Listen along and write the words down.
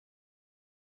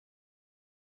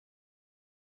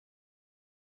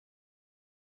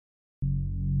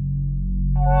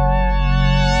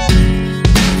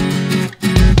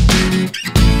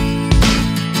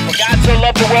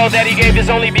that he gave his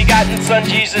only begotten Son,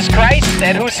 Jesus Christ,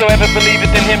 that whosoever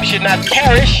believeth in him should not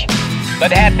perish,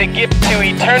 but have the gift to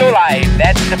eternal life.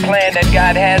 That's the plan that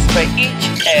God has for each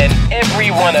and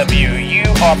every one of you. You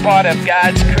are part of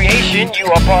God's creation. You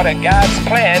are part of God's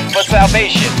plan for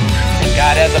salvation.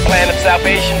 God has a plan of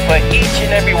salvation for each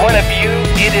and every one of you.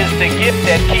 It is the gift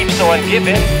that keeps on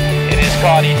giving. It is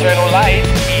called eternal life,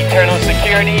 eternal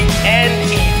security, and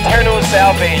eternal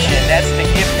salvation. That's the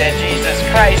gift that Jesus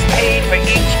Christ paid for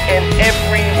each and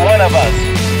every one of us.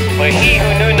 For he who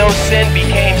knew no sin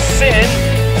became sin,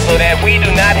 so that we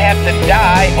do not have to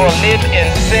die or live in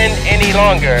sin any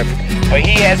longer. For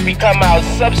he has become our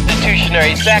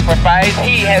substitutionary sacrifice.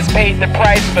 He has paid the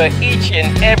price for each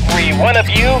and every one of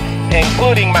you,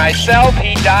 including myself.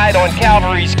 He died on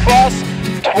Calvary's cross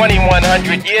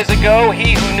 2,100 years ago.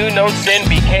 He who knew no sin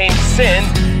became sin,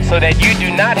 so that you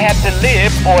do not have to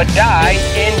live or die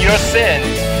in your sins.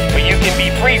 For you can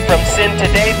be free from sin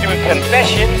today through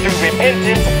confession, through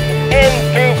repentance, and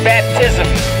through baptism.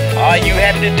 All you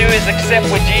have to do is accept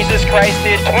what Jesus Christ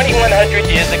did 2,100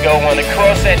 years ago on the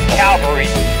cross at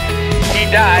Calvary. He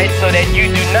died so that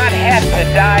you do not have to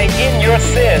die in your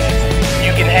sins.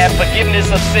 You can have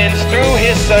forgiveness of sins through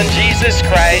his Son, Jesus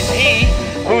Christ. He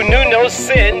who knew no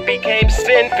sin became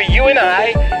sin for you and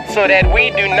I, so that we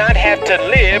do not have to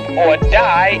live or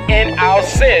die in our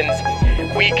sins.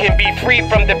 We can be free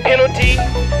from the penalty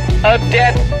of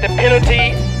death, the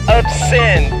penalty of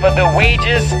sin. For the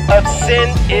wages of sin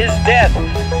is death,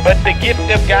 but the gift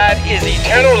of God is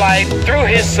eternal life through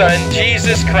his Son,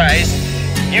 Jesus Christ.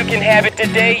 You can have it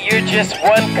today. You're just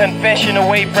one confession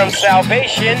away from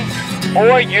salvation,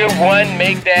 or you're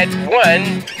make that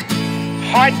one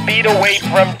heartbeat away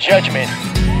from judgment.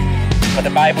 For the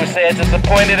Bible says it's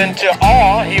appointed unto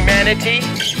all humanity,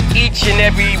 each and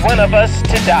every one of us,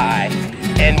 to die.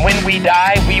 And when we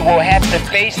die, we will have to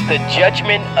face the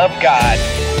judgment of God.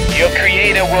 Your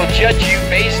Creator will judge you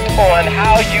based on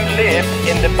how you live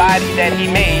in the body that he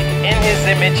made in his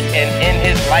image and in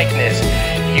his likeness.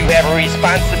 You have a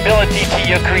responsibility to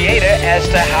your Creator as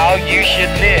to how you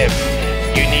should live.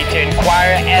 You need to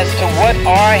inquire as to what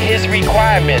are his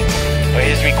requirements. For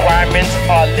his requirements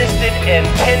are listed in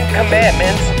 10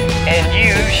 commandments, and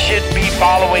you should be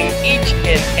following each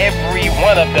and every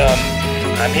one of them.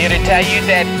 I'm here to tell you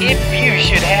that if you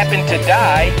should happen to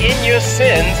die in your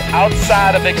sins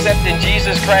outside of accepting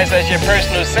Jesus Christ as your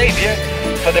personal Savior,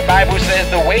 for the Bible says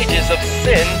the wages of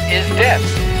sin is death,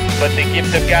 but the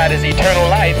gift of God is eternal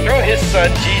life through his Son,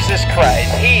 Jesus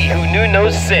Christ. He who knew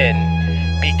no sin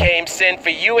became sin for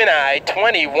you and I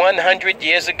 2,100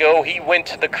 years ago. He went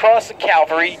to the cross of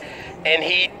Calvary, and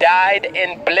he died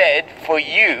and bled for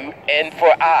you and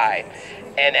for I.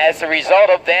 And as a result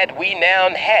of that, we now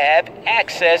have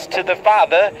access to the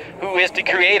Father, who is the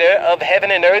creator of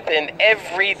heaven and earth and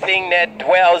everything that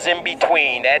dwells in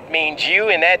between. That means you,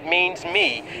 and that means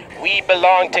me. We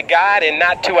belong to God and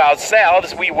not to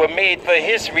ourselves. We were made for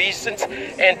his reasons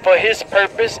and for his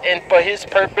purpose and for his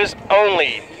purpose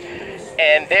only.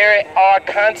 And there are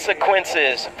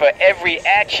consequences for every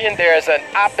action. There is an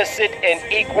opposite and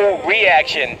equal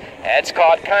reaction. That's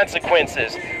called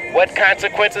consequences. What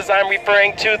consequences I'm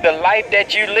referring to? The life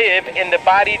that you live in the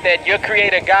body that your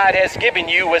Creator God has given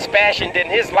you was fashioned in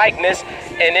his likeness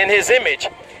and in his image.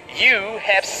 You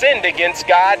have sinned against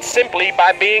God simply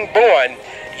by being born.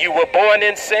 You were born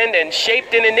in sin and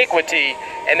shaped in iniquity.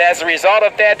 And as a result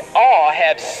of that, all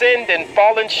have sinned and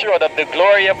fallen short of the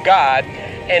glory of God.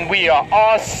 And we are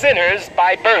all sinners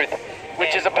by birth,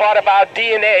 which is a part of our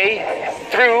DNA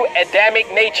through Adamic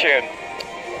nature.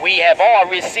 We have all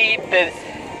received the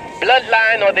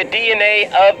bloodline or the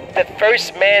DNA of the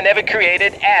first man ever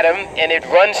created, Adam, and it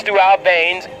runs through our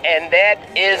veins, and that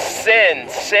is sin.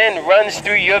 Sin runs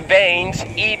through your veins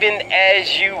even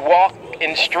as you walk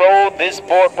and stroll this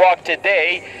boardwalk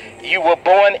today. You were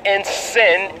born in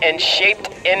sin and shaped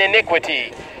in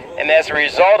iniquity. And as a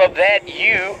result of that,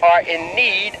 you are in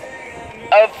need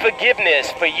of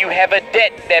forgiveness, for you have a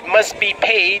debt that must be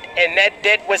paid, and that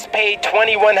debt was paid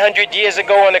 2,100 years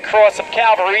ago on the cross of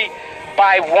Calvary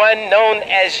by one known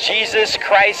as Jesus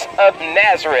Christ of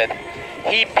Nazareth.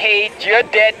 He paid your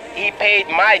debt, he paid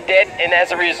my debt, and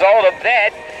as a result of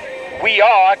that, we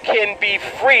all can be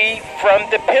free from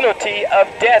the penalty of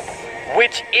death,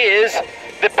 which is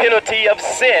the penalty of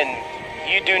sin.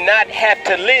 You do not have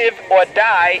to live or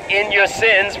die in your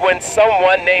sins when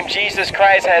someone named Jesus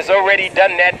Christ has already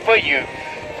done that for you.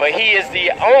 For he is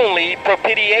the only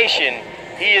propitiation.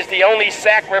 He is the only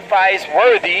sacrifice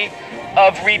worthy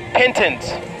of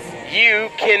repentance. You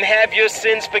can have your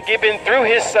sins forgiven through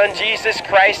his Son Jesus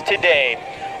Christ today.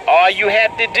 All you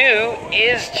have to do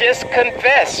is just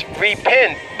confess,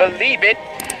 repent, believe it,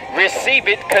 receive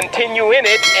it, continue in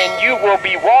it, and you will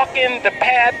be walking the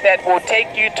path that will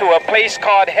take you to a place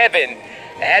called heaven.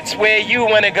 That's where you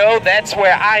want to go. That's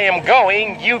where I am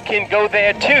going. You can go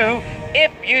there too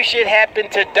if you should happen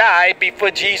to die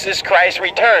before Jesus Christ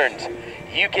returns.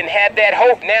 You can have that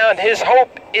hope now, and his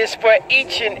hope is for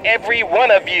each and every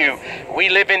one of you. We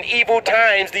live in evil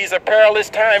times. These are perilous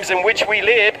times in which we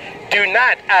live. Do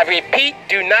not, I repeat,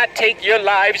 do not take your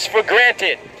lives for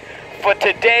granted. For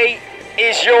today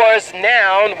is yours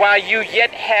now while you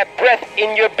yet have breath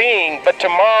in your being, but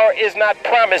tomorrow is not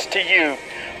promised to you.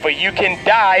 For you can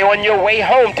die on your way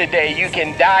home today. You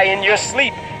can die in your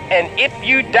sleep. And if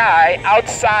you die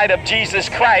outside of Jesus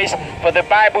Christ, for the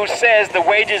Bible says the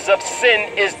wages of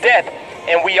sin is death,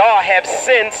 and we all have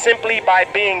sinned simply by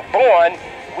being born.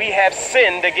 We have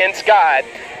sinned against God.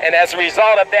 And as a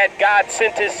result of that, God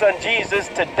sent his son Jesus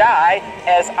to die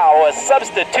as our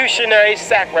substitutionary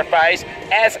sacrifice,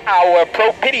 as our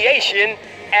propitiation,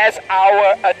 as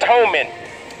our atonement.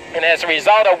 And as a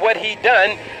result of what he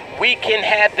done, we can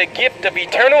have the gift of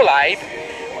eternal life,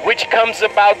 which comes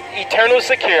about eternal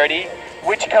security,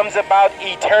 which comes about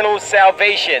eternal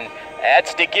salvation.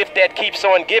 That's the gift that keeps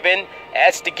on giving.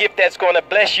 That's the gift that's going to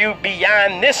bless you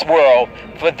beyond this world.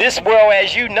 For this world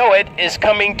as you know it is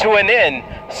coming to an end,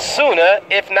 sooner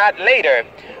if not later.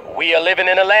 We are living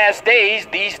in the last days.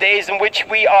 These days in which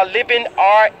we are living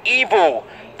are evil.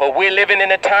 For we're living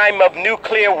in a time of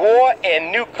nuclear war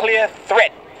and nuclear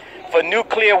threat. For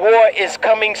nuclear war is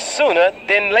coming sooner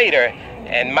than later.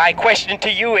 And my question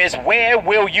to you is, where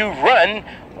will you run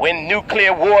when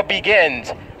nuclear war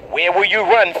begins? Where will you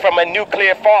run from a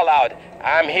nuclear fallout?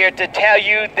 I'm here to tell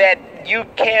you that you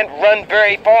can't run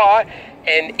very far.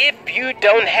 And if you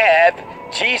don't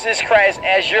have Jesus Christ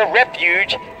as your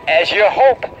refuge, as your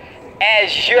hope,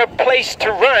 as your place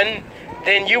to run,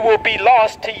 then you will be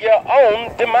lost to your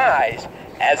own demise.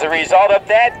 As a result of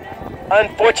that,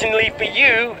 unfortunately for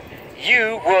you,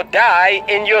 you will die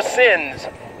in your sins.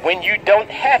 When you don't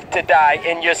have to die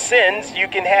in your sins, you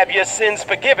can have your sins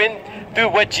forgiven through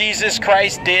what Jesus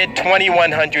Christ did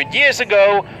 2,100 years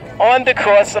ago on the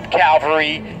cross of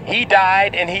Calvary. He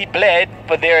died and he bled,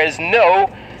 for there is no,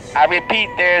 I repeat,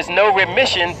 there is no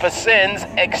remission for sins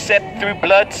except through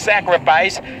blood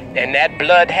sacrifice. And that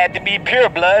blood had to be pure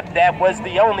blood. That was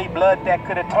the only blood that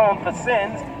could atone for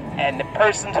sins. And the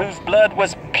person whose blood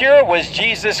was pure was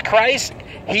Jesus Christ.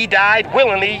 He died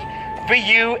willingly for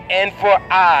you and for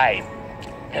I.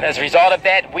 And as a result of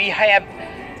that, we have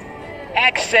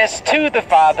access to the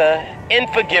Father in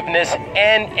forgiveness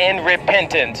and in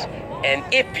repentance. And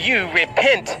if you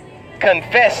repent,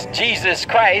 confess Jesus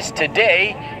Christ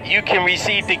today, you can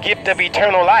receive the gift of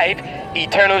eternal life,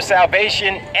 eternal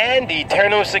salvation, and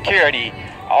eternal security.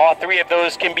 All three of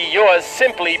those can be yours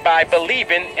simply by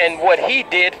believing in what he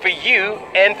did for you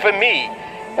and for me.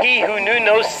 He who knew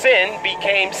no sin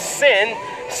became sin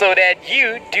so that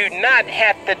you do not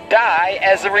have to die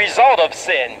as a result of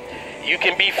sin. You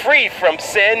can be free from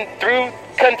sin through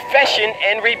confession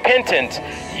and repentance.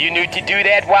 You need to do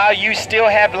that while you still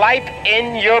have life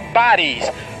in your bodies.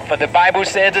 For the Bible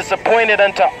says it's appointed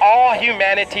unto all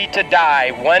humanity to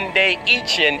die. One day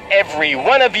each and every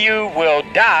one of you will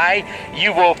die.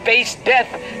 You will face death,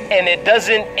 and it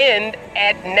doesn't end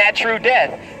at natural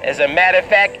death. As a matter of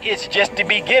fact, it's just the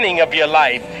beginning of your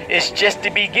life. It's just the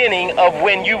beginning of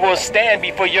when you will stand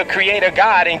before your Creator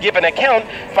God and give an account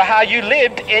for how you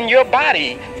lived in your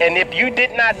body. And if you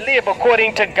did not live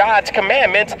according to God's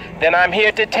commandments, then I'm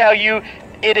here to tell you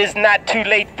it is not too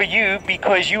late for you,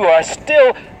 because you are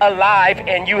still alive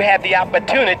and you have the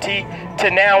opportunity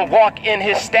to now walk in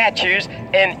his statutes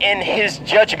and in his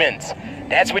judgments.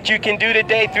 That's what you can do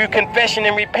today through confession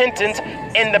and repentance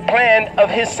in the plan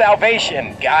of his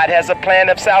salvation. God has a plan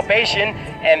of salvation,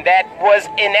 and that was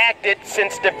enacted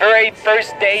since the very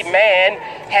first day man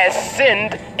has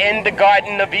sinned in the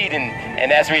Garden of Eden.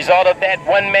 And as a result of that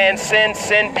one man's sin,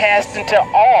 sin passed into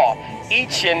all.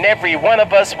 Each and every one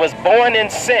of us was born in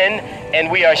sin,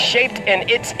 and we are shaped in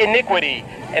its iniquity.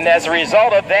 And as a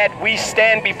result of that, we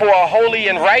stand before a holy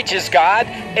and righteous God,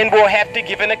 and will have to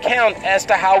give an account as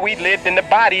to how we lived in the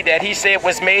body that he said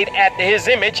was made after his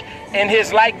image and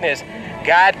his likeness.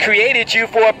 God created you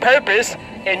for a purpose,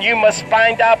 and you must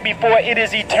find out before it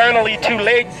is eternally too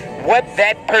late what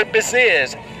that purpose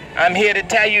is. I'm here to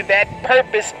tell you that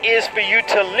purpose is for you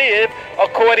to live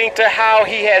according to how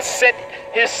he has set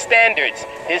his standards.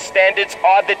 His standards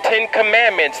are the 10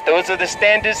 Commandments. Those are the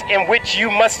standards in which you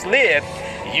must live.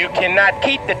 You cannot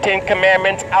keep the 10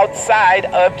 Commandments outside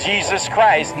of Jesus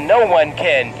Christ. No one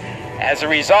can. As a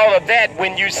result of that,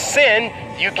 when you sin,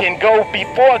 you can go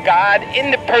before God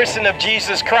in the person of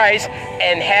Jesus Christ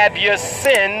and have your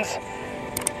sins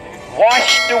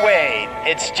washed away.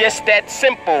 It's just that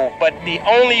simple. But the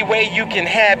only way you can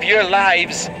have your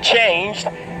lives changed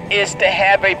is to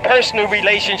have a personal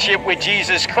relationship with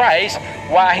Jesus Christ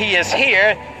while he is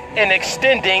here and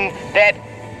extending that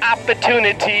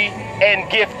opportunity and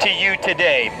gift to you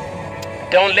today.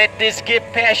 Don't let this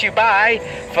gift pass you by,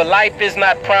 for life is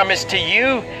not promised to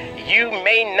you. You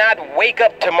may not wake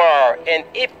up tomorrow, and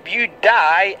if you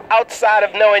die outside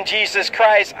of knowing Jesus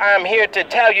Christ, I'm here to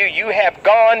tell you, you have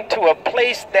gone to a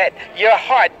place that your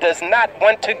heart does not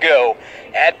want to go.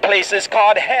 That place is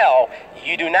called hell.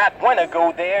 You do not want to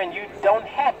go there, and you don't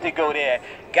have to go there.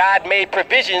 God made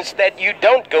provisions that you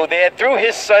don't go there through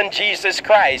his son, Jesus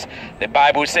Christ. The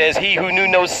Bible says, he who knew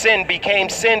no sin became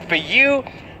sin for you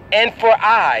and for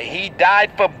I. He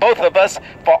died for both of us,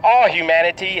 for all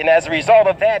humanity, and as a result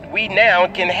of that, we now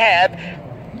can have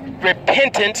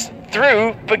repentance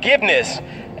through forgiveness.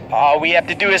 All we have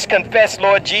to do is confess,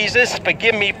 Lord Jesus,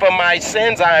 forgive me for my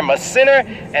sins. I am a sinner,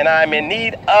 and I'm in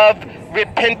need of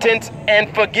repentance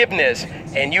and forgiveness.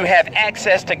 And you have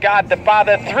access to God the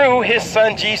Father through his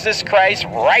son, Jesus Christ,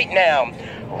 right now.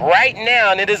 Right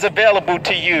now, and it is available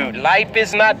to you. Life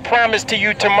is not promised to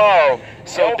you tomorrow.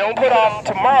 So don't put off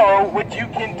tomorrow what you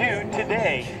can do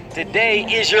today. Today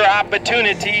is your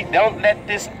opportunity. Don't let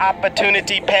this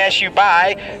opportunity pass you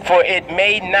by, for it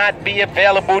may not be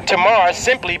available tomorrow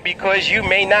simply because you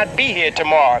may not be here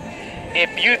tomorrow.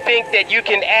 If you think that you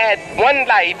can add one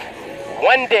life,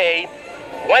 one day,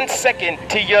 1 second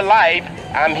to your life,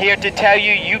 I'm here to tell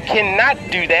you, you cannot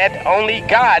do that. Only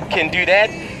God can do that.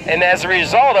 And as a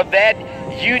result of that,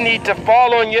 you need to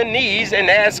fall on your knees and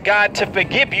ask God to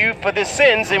forgive you for the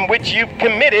sins in which you've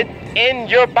committed in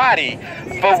your body.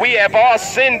 For we have all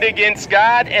sinned against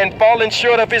God and fallen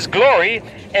short of his glory,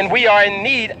 and we are in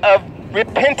need of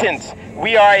repentance.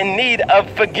 We are in need of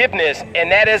forgiveness,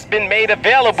 and that has been made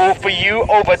available for you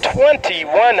over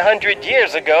 2,100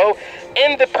 years ago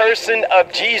in the person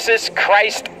of Jesus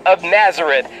Christ of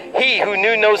Nazareth. He who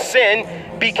knew no sin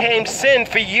became sin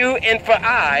for you and for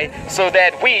I, so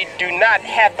that we do not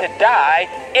have to die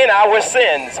in our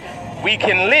sins. We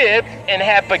can live and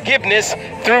have forgiveness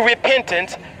through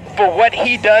repentance for what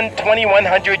he done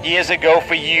 2,100 years ago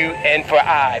for you and for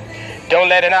I. Don't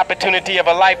let an opportunity of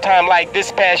a lifetime like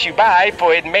this pass you by,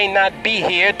 for it may not be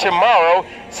here tomorrow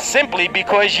simply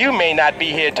because you may not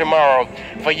be here tomorrow.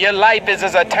 For your life is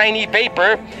as a tiny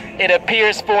vapor. It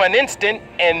appears for an instant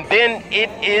and then it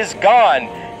is gone.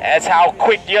 That's how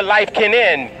quick your life can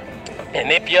end.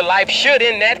 And if your life should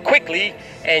end that quickly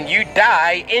and you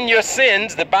die in your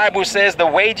sins, the Bible says the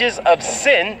wages of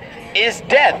sin is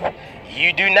death.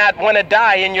 You do not want to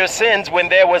die in your sins when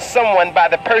there was someone by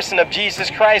the person of Jesus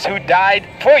Christ who died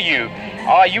for you.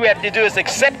 All you have to do is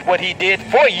accept what he did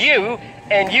for you,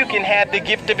 and you can have the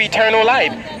gift of eternal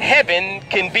life. Heaven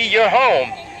can be your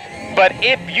home. But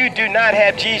if you do not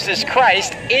have Jesus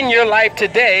Christ in your life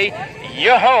today,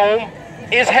 your home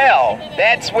is hell.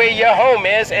 That's where your home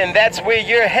is, and that's where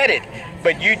you're headed.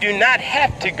 But you do not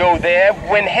have to go there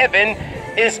when heaven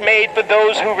is made for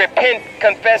those who repent,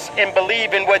 confess, and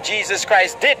believe in what Jesus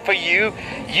Christ did for you.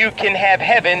 You can have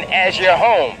heaven as your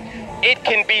home. It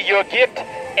can be your gift,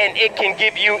 and it can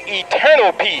give you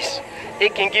eternal peace.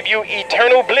 It can give you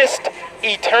eternal bliss.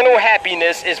 Eternal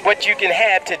happiness is what you can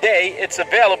have today. It's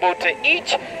available to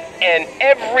each and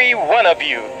every one of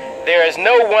you. There is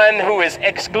no one who is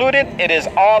excluded. It is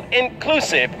all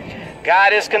inclusive.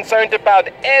 God is concerned about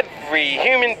every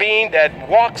human being that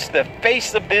walks the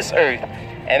face of this earth.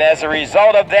 And as a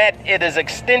result of that, it is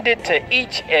extended to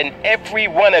each and every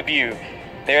one of you.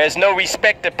 There is no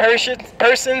respect to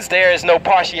persons. There is no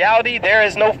partiality. There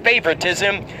is no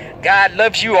favoritism. God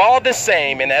loves you all the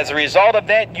same, and as a result of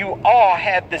that, you all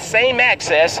have the same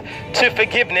access to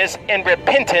forgiveness and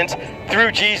repentance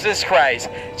through Jesus Christ.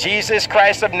 Jesus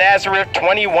Christ of Nazareth,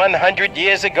 2,100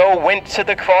 years ago, went to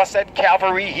the cross at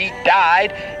Calvary. He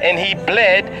died and he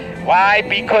bled. Why?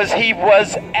 Because he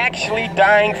was actually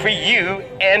dying for you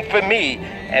and for me.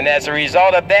 And as a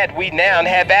result of that, we now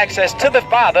have access to the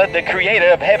Father, the creator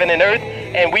of heaven and earth,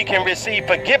 and we can receive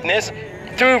forgiveness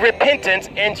through repentance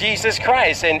in Jesus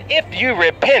Christ. And if you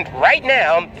repent right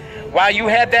now, while you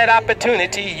have that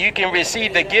opportunity, you can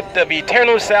receive the gift of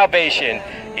eternal salvation.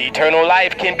 Eternal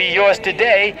life can be yours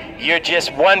today. You're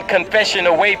just one confession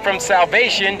away from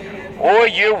salvation, or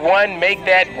you're make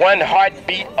that one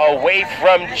heartbeat away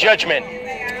from judgment.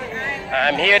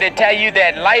 I'm here to tell you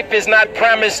that life is not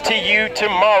promised to you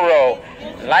tomorrow.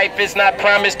 Life is not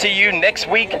promised to you next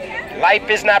week. Life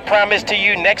is not promised to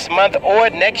you next month or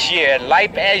next year.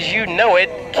 Life as you know it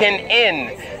can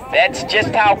end. That's just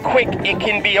how quick it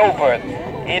can be over.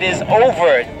 It is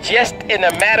over just in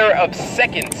a matter of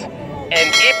seconds. And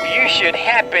if you should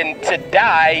happen to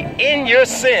die in your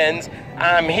sins,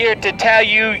 I'm here to tell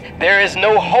you there is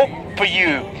no hope for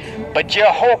you. But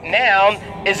your hope now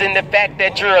is in the fact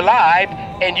that you're alive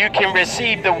and you can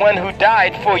receive the one who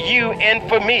died for you and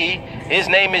for me. His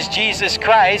name is Jesus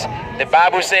Christ. The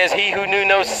Bible says he who knew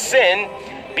no sin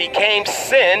became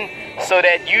sin so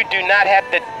that you do not have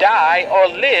to die or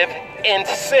live in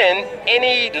sin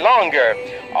any longer.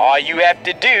 All you have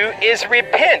to do is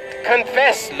repent,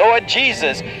 confess, Lord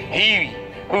Jesus. He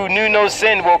who knew no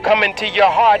sin will come into your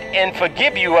heart and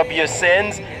forgive you of your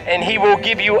sins, and he will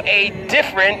give you a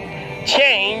different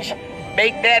change.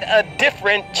 Make that a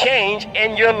different change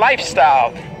in your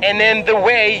lifestyle and in the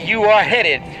way you are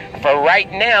headed. For right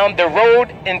now, the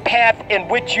road and path in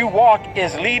which you walk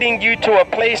is leading you to a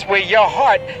place where your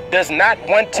heart does not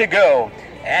want to go.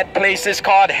 That place is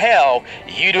called hell.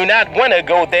 You do not want to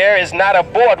go there. It's not a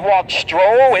boardwalk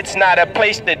stroll. It's not a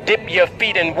place to dip your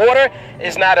feet in water.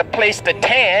 It's not a place to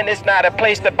tan. It's not a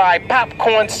place to buy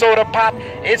popcorn, soda pop.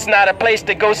 It's not a place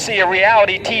to go see a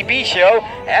reality TV show.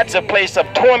 That's a place of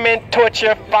torment,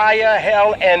 torture, fire,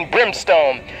 hell, and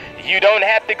brimstone. You don't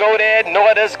have to go there,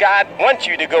 nor does God want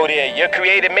you to go there. Your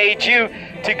Creator made you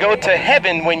to go to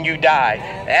heaven when you die.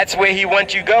 That's where he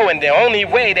wants you to go, and the only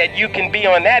way that you can be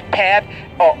on that path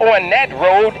or on that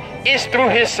road is through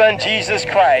his son Jesus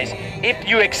Christ. If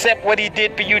you accept what he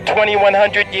did for you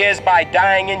 2100 years by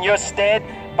dying in your stead,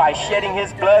 by shedding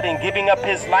his blood and giving up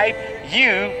his life,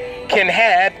 you can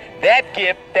have that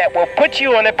gift that will put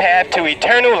you on a path to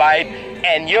eternal life,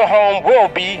 and your home will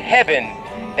be heaven.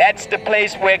 That's the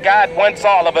place where God wants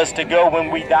all of us to go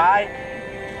when we die.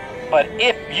 But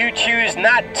if you choose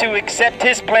not to accept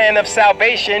his plan of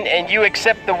salvation and you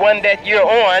accept the one that you're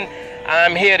on,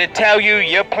 I'm here to tell you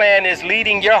your plan is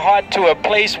leading your heart to a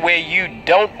place where you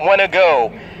don't want to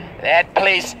go. That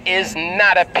place is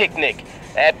not a picnic.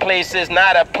 That place is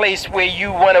not a place where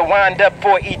you want to wind up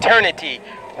for eternity.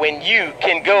 When you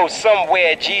can go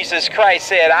somewhere, Jesus Christ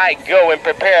said, I go and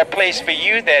prepare a place for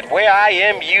you, that where I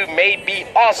am, you may be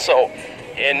also.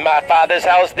 In my Father's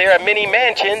house there are many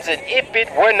mansions, and if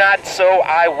it were not so,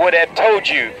 I would have told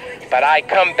you. But I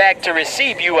come back to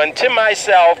receive you unto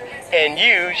myself, and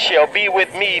you shall be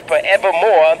with me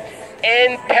forevermore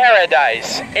in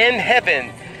paradise, in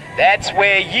heaven. That's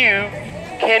where you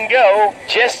can go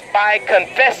just by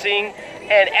confessing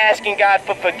and asking God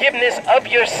for forgiveness of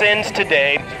your sins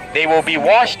today. They will be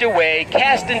washed away,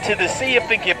 cast into the sea of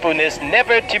forgetfulness,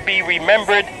 never to be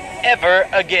remembered ever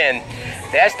again.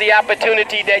 That's the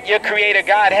opportunity that your Creator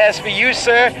God has for you,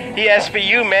 sir. He has for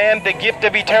you, man, the gift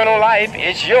of eternal life.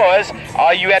 It's yours.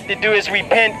 All you have to do is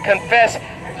repent, confess,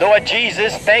 Lord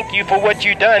Jesus, thank you for what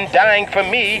you done dying for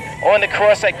me on the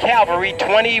cross at Calvary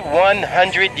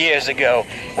 2100 years ago.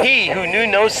 He who knew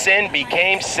no sin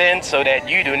became sin so that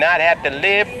you do not have to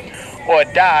live or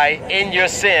die in your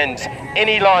sins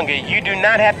any longer. You do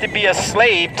not have to be a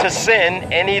slave to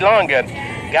sin any longer.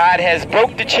 God has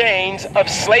broke the chains of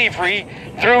slavery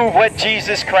through what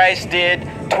Jesus Christ did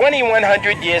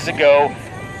 2100 years ago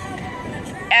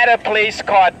at a place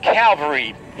called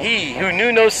Calvary. He who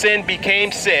knew no sin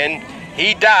became sin.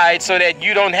 He died so that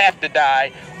you don't have to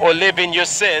die or live in your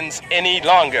sins any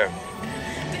longer.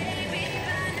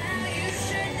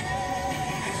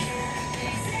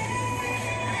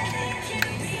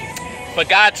 For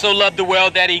God so loved the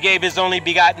world that he gave his only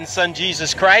begotten Son,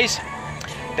 Jesus Christ,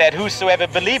 that whosoever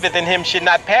believeth in him should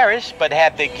not perish, but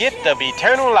have the gift of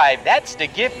eternal life. That's the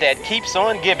gift that keeps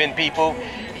on giving, people.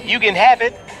 You can have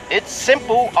it. It's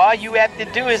simple. All you have to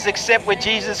do is accept what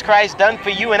Jesus Christ done for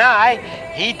you and I.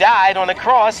 He died on the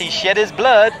cross. He shed his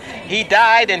blood. He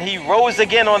died and he rose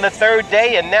again on the third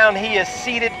day, and now he is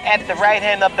seated at the right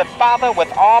hand of the Father with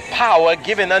all power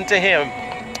given unto him.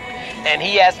 And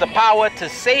he has the power to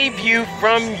save you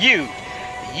from you.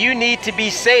 You need to be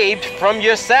saved from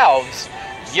yourselves.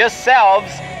 Yourselves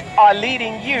are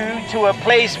leading you to a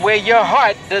place where your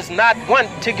heart does not want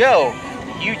to go.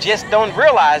 You just don't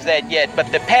realize that yet.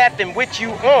 But the path in which you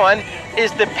on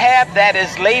is the path that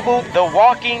is labeled the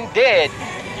walking dead.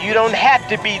 You don't have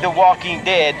to be the walking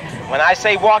dead. When I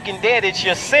say walking dead, it's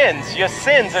your sins. Your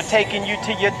sins are taking you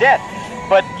to your death.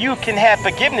 But you can have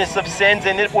forgiveness of sins,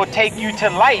 and it will take you to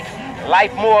life.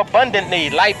 Life more abundantly,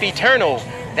 life eternal.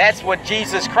 That's what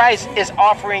Jesus Christ is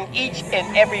offering each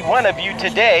and every one of you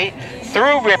today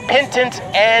through repentance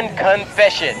and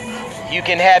confession. You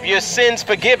can have your sins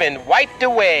forgiven, wiped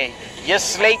away. Your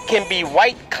slate can be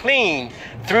wiped clean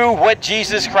through what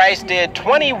Jesus Christ did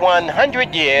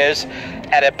 2,100 years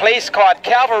at a place called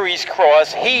Calvary's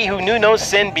Cross. He who knew no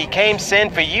sin became sin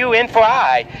for you and for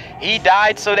I. He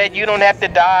died so that you don't have to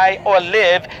die or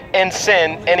live in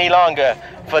sin any longer.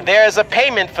 For there is a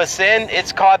payment for sin.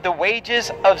 It's called the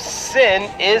wages of sin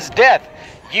is death.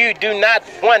 You do not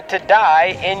want to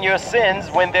die in your sins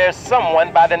when there's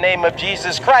someone by the name of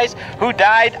Jesus Christ who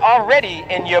died already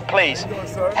in your place.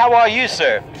 How are you,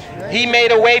 sir? He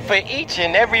made a way for each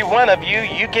and every one of you.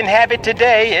 You can have it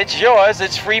today. It's yours.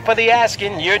 It's free for the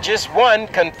asking. You're just one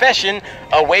confession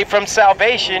away from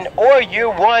salvation, or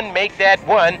you're one, make that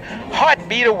one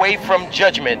heartbeat away from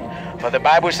judgment. For the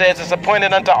Bible says it's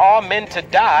appointed unto all men to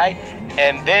die,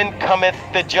 and then cometh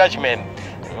the judgment.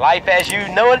 Life as you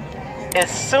know it is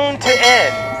soon to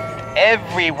end.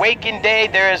 Every waking day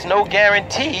there is no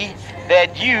guarantee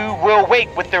that you will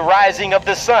wake with the rising of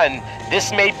the sun.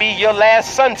 This may be your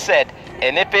last sunset,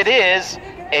 and if it is,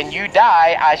 and you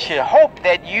die, I should hope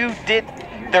that you did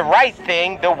the right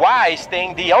thing, the wise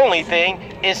thing. The only thing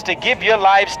is to give your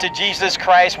lives to Jesus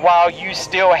Christ while you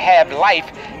still have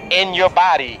life in your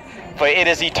body. For it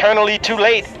is eternally too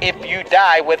late if you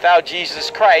die without Jesus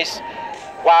Christ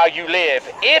while you live.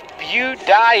 If you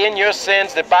die in your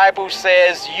sins, the Bible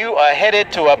says you are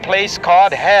headed to a place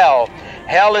called hell.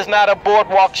 Hell is not a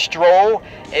boardwalk stroll.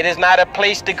 It is not a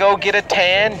place to go get a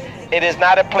tan. It is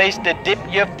not a place to dip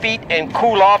your feet and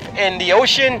cool off in the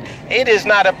ocean. It is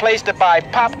not a place to buy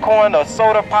popcorn or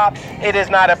soda pop. It is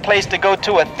not a place to go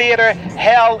to a theater.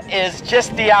 Hell is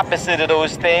just the opposite of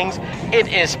those things. It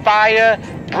is fire,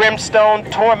 brimstone,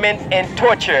 torment, and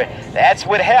torture. That's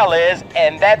what hell is,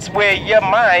 and that's where your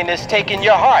mind is taking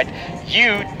your heart.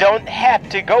 You don't have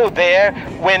to go there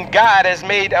when God has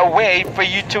made a way for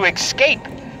you to escape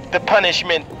the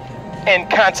punishment and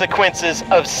consequences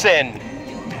of sin.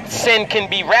 Sin can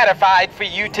be ratified for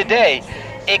you today.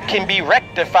 It can be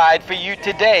rectified for you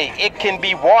today. It can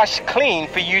be washed clean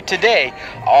for you today.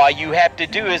 All you have to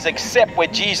do is accept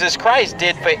what Jesus Christ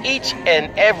did for each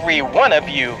and every one of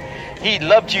you. He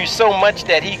loved you so much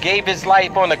that he gave his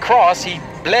life on the cross. He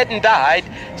bled and died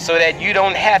so that you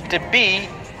don't have to be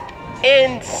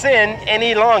in sin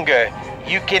any longer.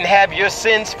 You can have your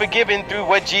sins forgiven through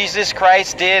what Jesus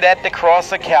Christ did at the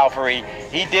cross of Calvary.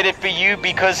 He did it for you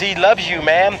because he loves you,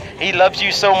 ma'am. He loves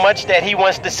you so much that he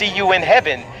wants to see you in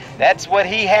heaven. That's what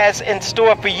he has in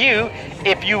store for you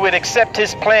if you would accept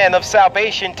his plan of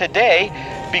salvation today,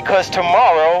 because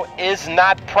tomorrow is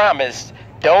not promised.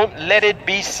 Don't let it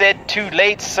be said too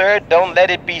late, sir. Don't let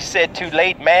it be said too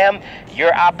late, ma'am.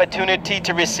 Your opportunity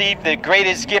to receive the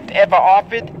greatest gift ever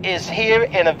offered is here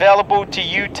and available to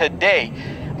you today.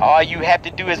 All you have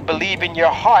to do is believe in your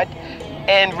heart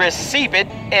and receive it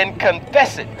and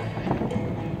confess it.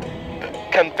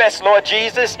 Confess Lord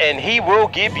Jesus, and he will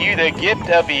give you the gift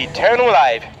of eternal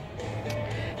life.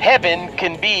 Heaven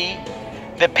can be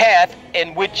the path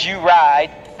in which you ride,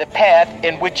 the path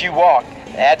in which you walk.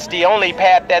 That's the only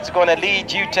path that's going to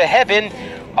lead you to heaven.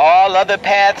 All other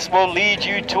paths will lead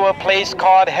you to a place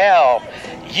called hell.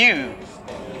 You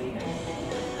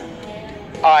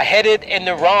are headed in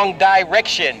the wrong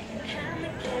direction.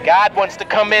 God wants to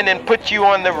come in and put you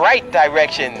on the right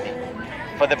direction.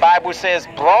 For the Bible says,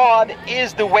 broad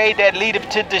is the way that leadeth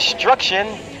to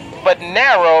destruction, but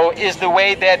narrow is the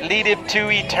way that leadeth to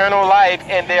eternal life,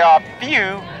 and there are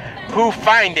few who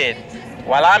find it.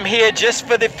 Well, I'm here just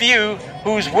for the few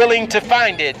who's willing to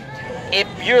find it. If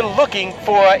you're looking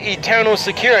for eternal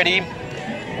security,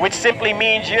 which simply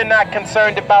means you're not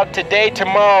concerned about today,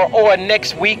 tomorrow, or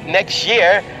next week, next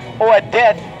year, or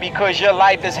death, because your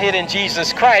life is hid in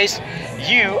Jesus Christ,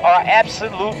 you are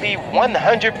absolutely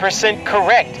 100%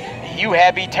 correct. You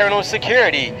have eternal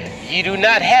security. You do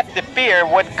not have to fear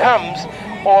what comes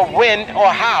or when or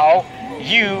how.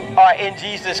 You are in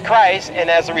Jesus Christ, and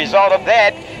as a result of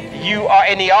that, you are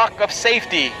in the ark of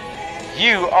safety.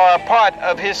 You are a part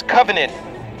of his covenant,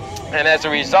 and as a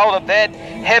result of that,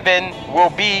 heaven will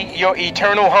be your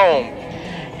eternal home.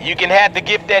 You can have the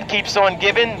gift that keeps on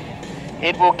giving.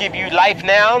 It will give you life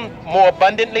now more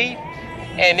abundantly,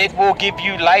 and it will give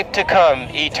you life to come,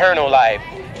 eternal life,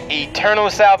 eternal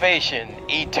salvation,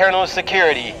 eternal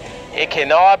security. It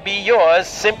can all be yours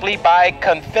simply by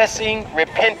confessing,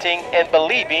 repenting, and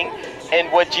believing in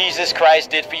what Jesus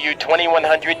Christ did for you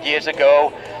 2,100 years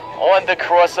ago on the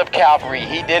cross of Calvary.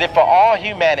 He did it for all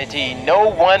humanity. No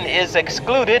one is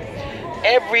excluded.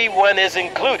 Everyone is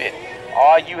included.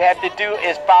 All you have to do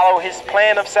is follow his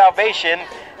plan of salvation.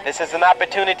 This is an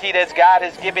opportunity that God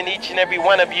has given each and every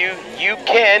one of you. You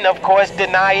can, of course,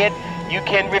 deny it. You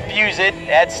can refuse it.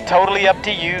 That's totally up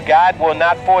to you. God will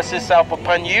not force himself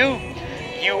upon you.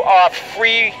 You are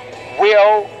free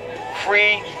will,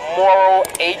 free moral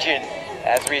agent.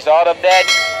 As a result of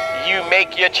that, you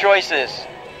make your choices.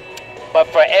 But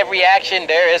for every action,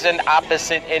 there is an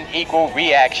opposite and equal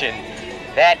reaction.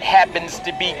 That happens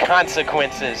to be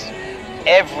consequences.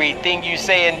 Everything you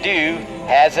say and do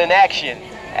has an action.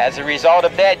 As a result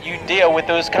of that, you deal with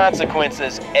those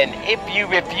consequences. And if you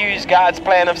refuse God's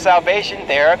plan of salvation,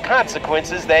 there are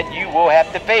consequences that you will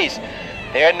have to face.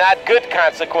 They're not good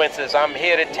consequences. I'm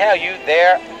here to tell you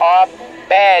there are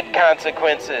bad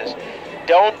consequences.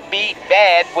 Don't be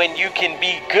bad when you can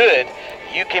be good.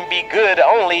 You can be good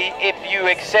only if you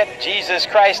accept Jesus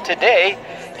Christ today.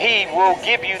 He will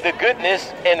give you the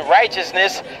goodness and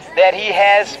righteousness that he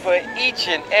has for each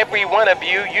and every one of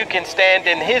you. You can stand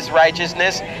in his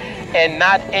righteousness and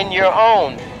not in your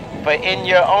own. For in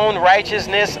your own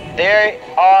righteousness, there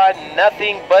are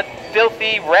nothing but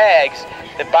filthy rags.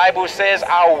 The Bible says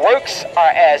our works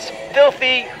are as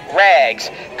filthy rags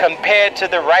compared to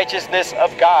the righteousness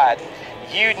of God.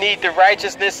 You need the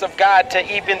righteousness of God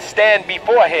to even stand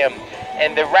before him.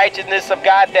 And the righteousness of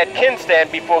God that can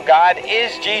stand before God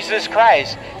is Jesus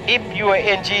Christ. If you are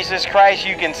in Jesus Christ,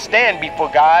 you can stand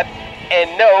before God and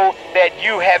know that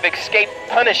you have escaped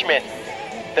punishment.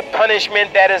 The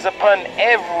punishment that is upon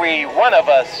every one of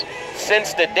us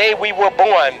since the day we were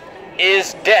born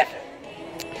is death.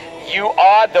 You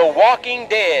are the walking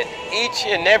dead. Each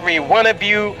and every one of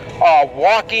you are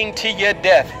walking to your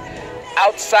death.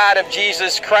 Outside of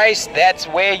Jesus Christ, that's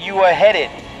where you are headed.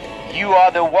 You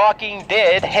are the walking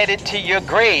dead headed to your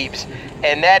graves.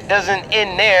 And that doesn't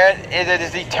end there. It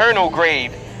is eternal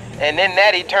grave. And in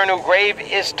that eternal grave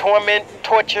is torment,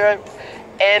 torture,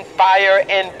 and fire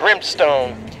and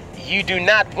brimstone. You do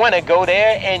not want to go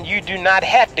there, and you do not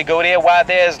have to go there while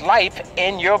there's life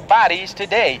in your bodies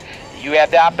today. You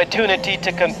have the opportunity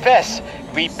to confess,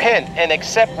 repent, and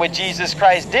accept what Jesus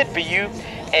Christ did for you,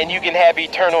 and you can have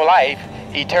eternal life,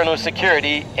 eternal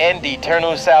security, and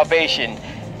eternal salvation.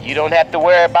 You don't have to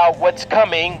worry about what's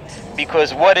coming,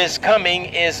 because what is coming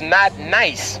is not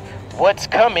nice. What's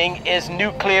coming is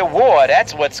nuclear war.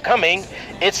 That's what's coming.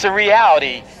 It's a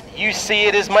reality. You see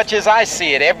it as much as I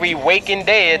see it. Every waking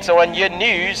day it's on your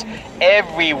news.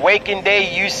 Every waking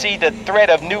day you see the threat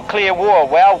of nuclear war.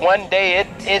 Well, one day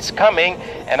it's coming,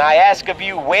 and I ask of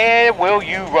you, where will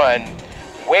you run?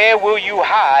 Where will you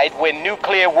hide when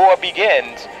nuclear war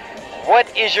begins?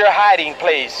 What is your hiding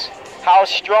place? How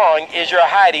strong is your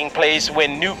hiding place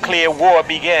when nuclear war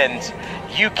begins?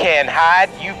 You can't hide,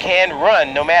 you can't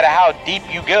run. No matter how deep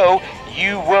you go,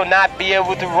 you will not be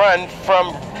able to run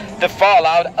from the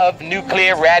fallout of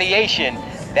nuclear radiation.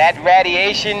 That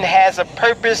radiation has a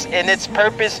purpose, and its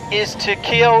purpose is to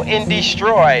kill and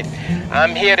destroy.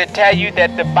 I'm here to tell you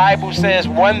that the Bible says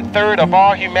 1/3 of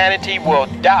all humanity will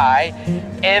die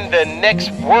in the next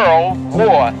world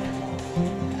war.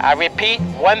 I repeat,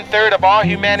 1/3 of all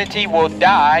humanity will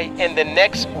die in the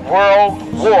next world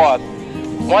war.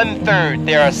 1/3.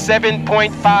 There are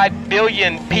 7.5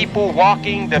 billion people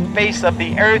walking the face of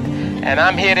the earth, and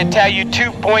I'm here to tell you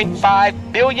 2.5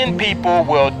 billion people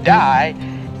will die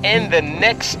in the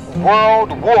next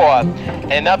world war.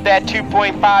 And of that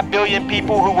 2.5 billion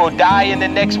people who will die in the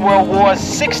next world war,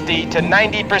 60 to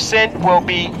 90% will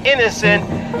be innocent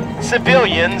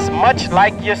civilians, much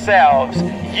like yourselves.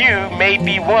 You may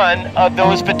be one of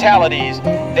those fatalities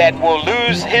that will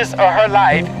lose his or her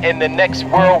life in the next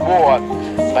world war.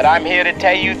 But I'm here to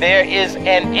tell you there is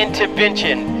an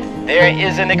intervention. There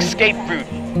is an escape route.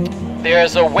 There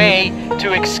is a way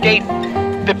to escape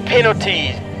the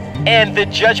penalties and the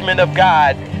judgment of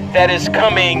God that is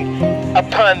coming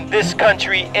upon this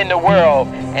country and the world.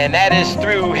 And that is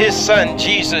through his son,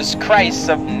 Jesus Christ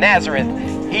of Nazareth.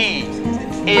 He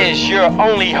is your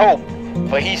only hope.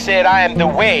 For he said, I am the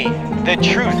way, the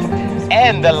truth,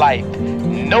 and the life.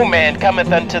 No man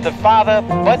cometh unto the Father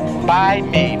but by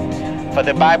me. For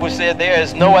the Bible says there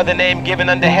is no other name given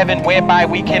under heaven whereby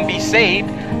we can be saved,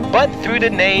 but through the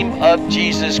name of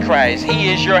Jesus Christ.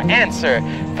 He is your answer.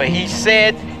 For he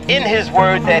said in his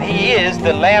word that he is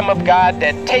the Lamb of God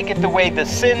that taketh away the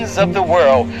sins of the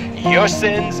world. Your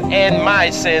sins and my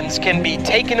sins can be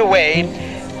taken away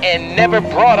and never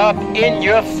brought up in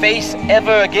your face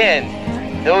ever again.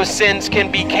 Those sins can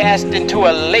be cast into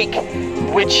a lake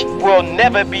which will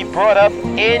never be brought up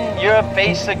in your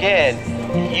face again.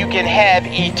 You can have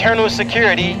eternal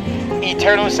security,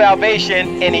 eternal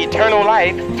salvation, and eternal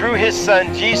life through his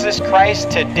son Jesus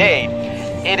Christ today.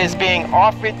 It is being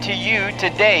offered to you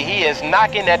today. He is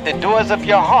knocking at the doors of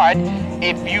your heart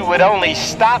if you would only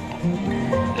stop,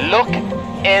 look,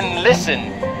 and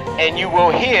listen, and you will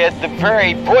hear the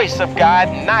very voice of God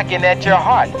knocking at your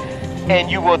heart. And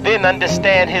you will then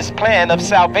understand his plan of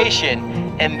salvation.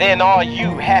 And then all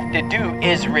you have to do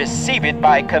is receive it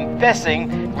by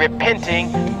confessing,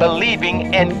 repenting,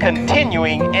 believing, and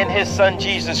continuing in his son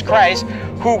Jesus Christ,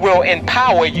 who will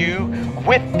empower you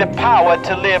with the power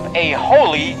to live a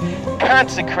holy,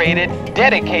 consecrated,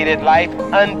 dedicated life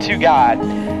unto God.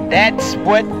 That's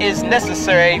what is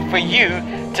necessary for you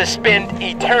to spend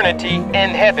eternity in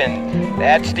heaven.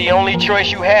 That's the only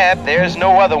choice you have. There's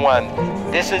no other one.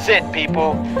 This is it,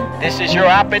 people. This is your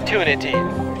opportunity.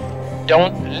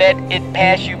 Don't let it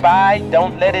pass you by.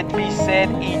 Don't let it be said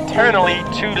eternally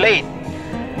too late.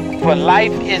 For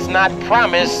life is not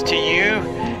promised to you.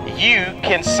 You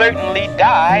can certainly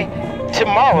die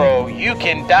tomorrow. You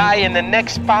can die in the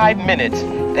next 5 minutes.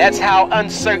 That's how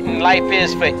uncertain life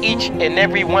is for each and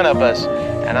every one of us.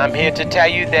 And I'm here to tell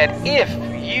you that if